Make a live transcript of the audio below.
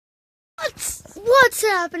What's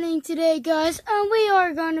happening today, guys? We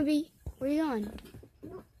are gonna be. Where are you going?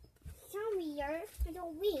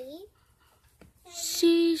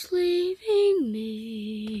 She's leaving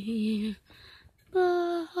me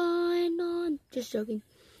behind on. Just joking.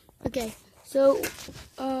 Okay, so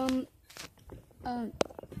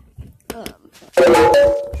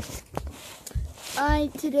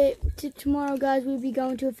tomorrow, guys, we'll be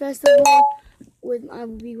going to a festival. I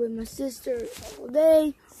will be with my sister all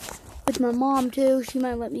day. With my mom too. She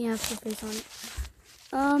might let me have her face on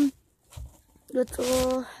it. That's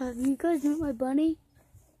all. Have you guys met my bunny?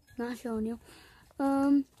 Not showing you.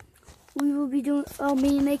 We will be doing. I'll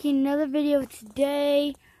be making another video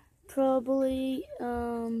today. Probably.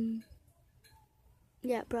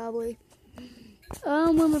 Yeah, probably.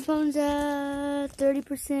 When my phone's at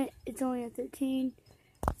 30%, it's only at 13.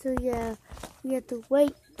 So yeah, we have to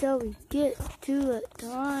wait till we get to the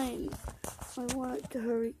time. I want it to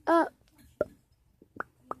hurry up.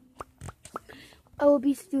 I will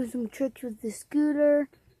be doing some tricks with the scooter.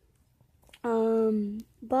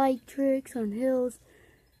 Bike tricks on hills.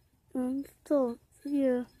 So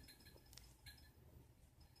yeah.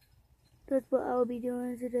 That's what I will be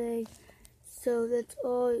doing today. So that's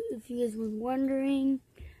all. If you guys were wondering,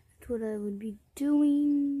 that's what I would be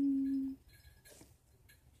doing.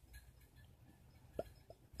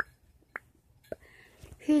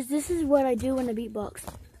 This is what I do when I beatbox.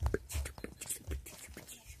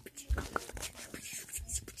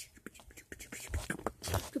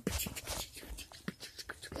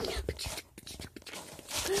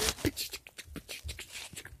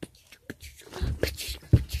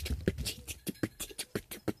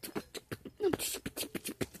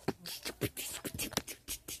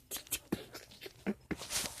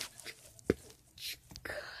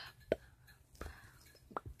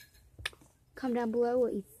 Comment down below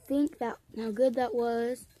what you think how good that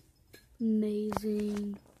was.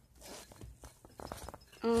 Amazing.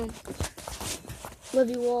 Love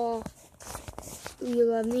you all. You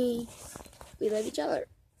love me. We love each other.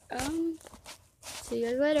 See you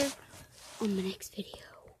guys later on the next video.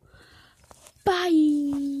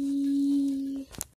 Bye.